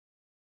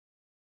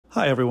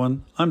Hi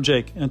everyone, I'm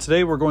Jake, and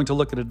today we're going to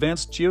look at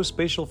advanced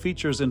geospatial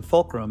features in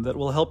Fulcrum that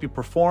will help you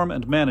perform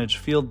and manage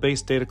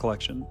field-based data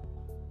collection.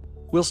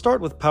 We'll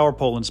start with power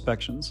pole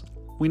inspections.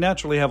 We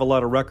naturally have a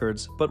lot of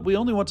records, but we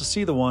only want to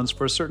see the ones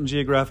for a certain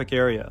geographic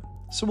area.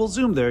 So we'll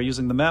zoom there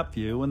using the map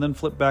view and then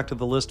flip back to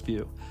the list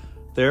view.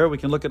 There we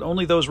can look at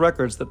only those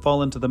records that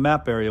fall into the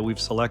map area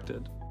we've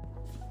selected.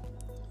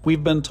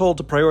 We've been told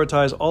to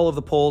prioritize all of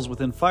the poles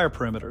within fire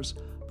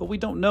perimeters, but we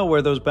don't know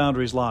where those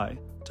boundaries lie.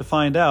 To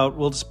find out,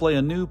 we'll display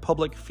a new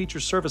public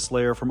feature service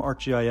layer from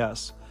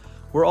ArcGIS.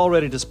 We're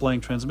already displaying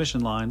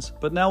transmission lines,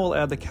 but now we'll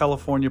add the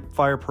California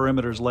fire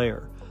perimeters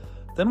layer.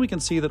 Then we can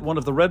see that one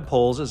of the red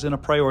poles is in a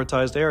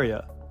prioritized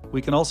area.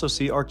 We can also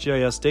see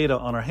ArcGIS data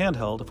on our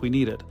handheld if we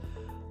need it.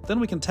 Then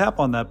we can tap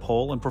on that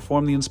pole and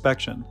perform the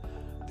inspection.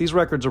 These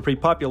records are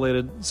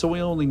pre-populated, so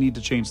we only need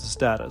to change the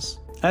status.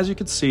 As you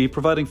can see,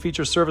 providing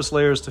feature service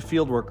layers to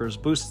field workers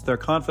boosts their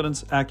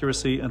confidence,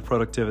 accuracy, and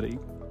productivity.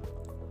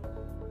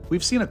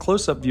 We've seen a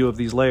close-up view of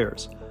these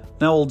layers.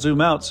 Now we'll zoom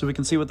out so we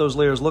can see what those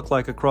layers look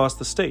like across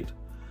the state.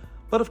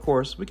 But of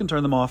course, we can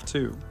turn them off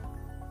too.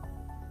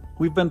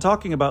 We've been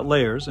talking about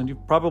layers, and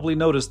you've probably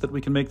noticed that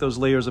we can make those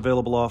layers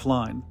available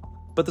offline.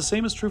 But the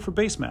same is true for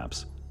base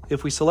maps.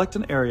 If we select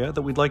an area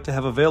that we'd like to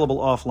have available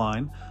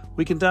offline,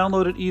 we can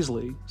download it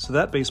easily, so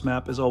that base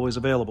map is always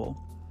available.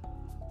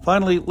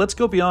 Finally, let's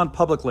go beyond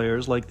public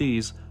layers like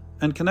these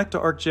and connect to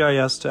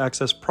ArcGIS to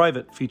access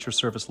private feature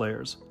service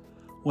layers.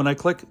 When I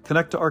click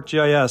Connect to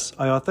ArcGIS,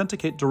 I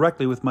authenticate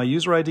directly with my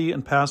user ID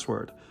and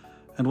password,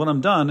 and when I'm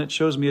done, it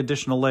shows me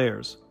additional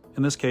layers.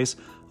 In this case,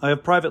 I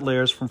have private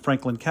layers from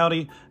Franklin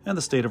County and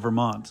the state of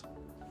Vermont.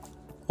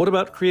 What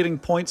about creating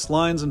points,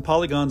 lines, and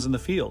polygons in the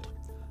field?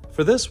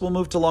 For this, we'll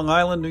move to Long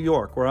Island, New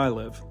York, where I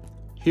live.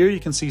 Here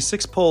you can see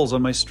 6 poles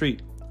on my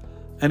street.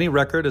 Any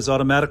record is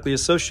automatically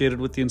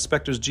associated with the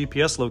inspector's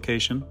GPS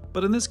location,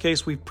 but in this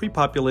case, we've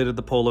pre-populated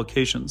the pole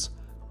locations.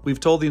 We've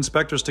told the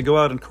inspectors to go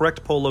out and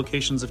correct pole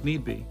locations if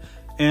need be.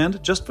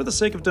 And, just for the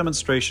sake of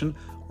demonstration,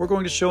 we're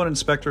going to show an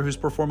inspector who's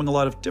performing a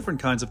lot of different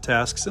kinds of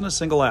tasks in a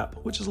single app,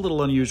 which is a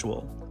little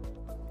unusual.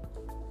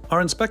 Our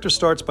inspector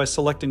starts by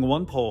selecting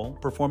one pole,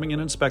 performing an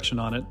inspection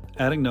on it,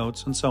 adding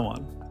notes, and so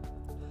on.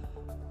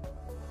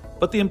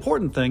 But the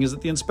important thing is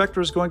that the inspector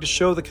is going to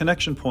show the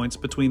connection points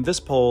between this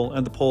pole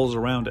and the poles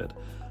around it.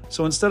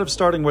 So instead of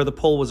starting where the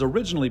pole was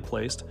originally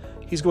placed,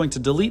 he's going to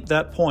delete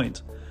that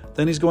point.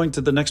 Then he's going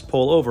to the next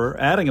pole over,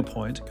 adding a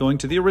point, going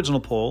to the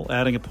original pole,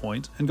 adding a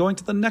point, and going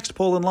to the next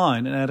pole in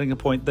line and adding a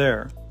point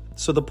there.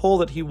 So the pole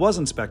that he was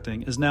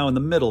inspecting is now in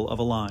the middle of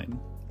a line.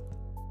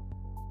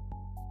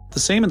 The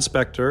same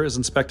inspector is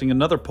inspecting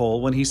another pole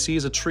when he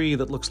sees a tree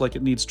that looks like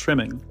it needs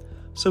trimming.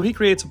 So he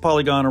creates a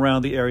polygon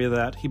around the area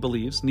that, he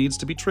believes, needs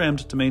to be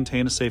trimmed to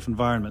maintain a safe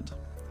environment.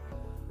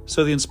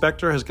 So the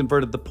inspector has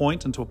converted the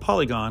point into a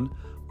polygon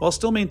while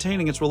still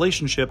maintaining its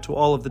relationship to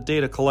all of the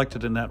data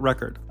collected in that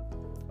record.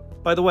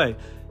 By the way,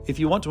 if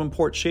you want to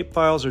import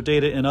shapefiles or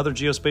data in other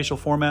geospatial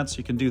formats,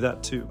 you can do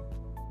that too.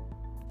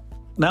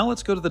 Now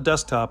let's go to the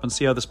desktop and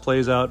see how this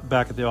plays out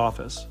back at the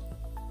office.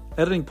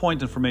 Editing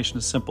point information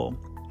is simple.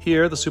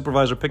 Here, the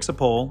supervisor picks a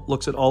pole,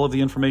 looks at all of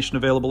the information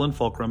available in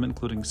Fulcrum,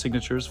 including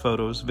signatures,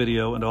 photos,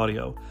 video, and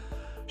audio.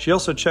 She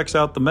also checks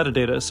out the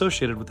metadata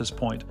associated with this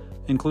point,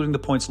 including the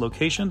point's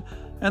location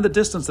and the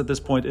distance that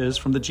this point is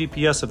from the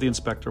GPS of the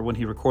inspector when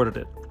he recorded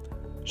it.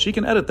 She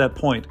can edit that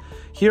point.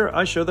 Here,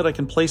 I show that I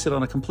can place it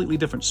on a completely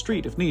different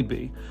street if need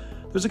be.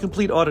 There's a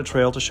complete audit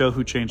trail to show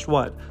who changed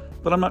what,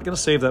 but I'm not going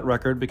to save that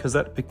record because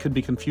that could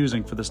be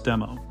confusing for this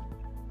demo.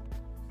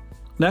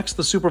 Next,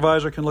 the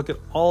supervisor can look at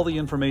all the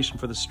information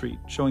for the street,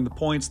 showing the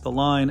points, the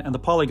line, and the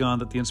polygon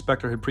that the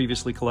inspector had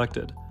previously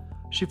collected.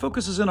 She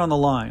focuses in on the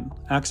line,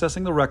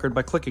 accessing the record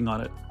by clicking on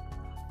it.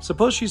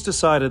 Suppose she's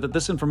decided that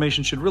this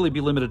information should really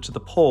be limited to the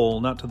pole,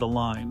 not to the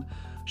line.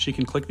 She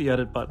can click the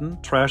Edit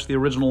button, trash the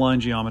original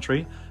line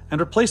geometry, and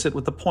replace it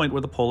with the point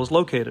where the pole is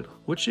located,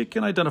 which she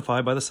can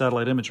identify by the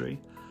satellite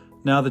imagery.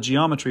 Now the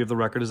geometry of the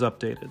record is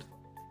updated.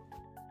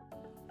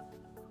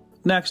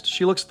 Next,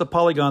 she looks at the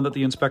polygon that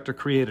the inspector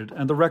created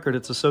and the record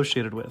it's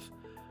associated with.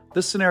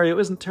 This scenario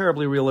isn't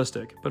terribly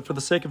realistic, but for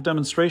the sake of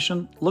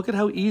demonstration, look at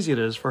how easy it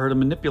is for her to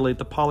manipulate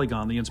the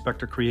polygon the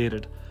inspector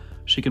created.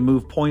 She can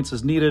move points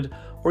as needed,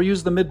 or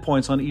use the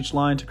midpoints on each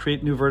line to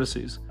create new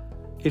vertices.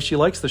 If she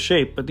likes the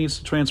shape but needs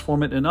to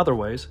transform it in other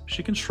ways,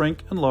 she can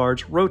shrink,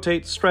 enlarge,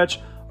 rotate, stretch,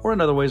 or in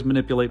other ways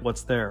manipulate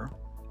what's there.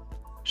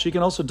 She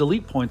can also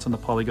delete points on the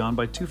polygon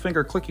by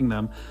two-finger clicking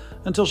them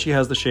until she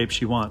has the shape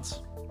she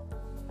wants.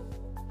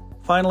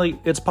 Finally,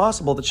 it's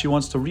possible that she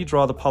wants to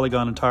redraw the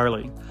polygon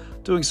entirely.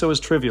 Doing so is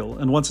trivial,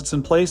 and once it's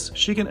in place,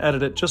 she can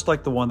edit it just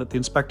like the one that the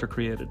inspector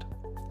created.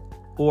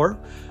 Or,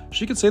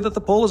 she can say that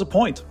the pole is a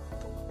point,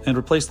 and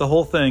replace the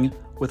whole thing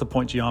with a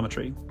point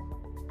geometry.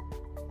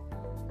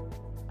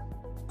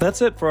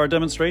 That's it for our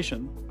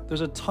demonstration. There's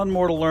a ton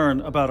more to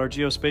learn about our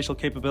geospatial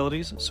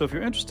capabilities, so if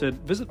you're interested,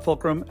 visit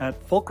Fulcrum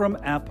at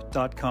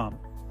fulcrumapp.com.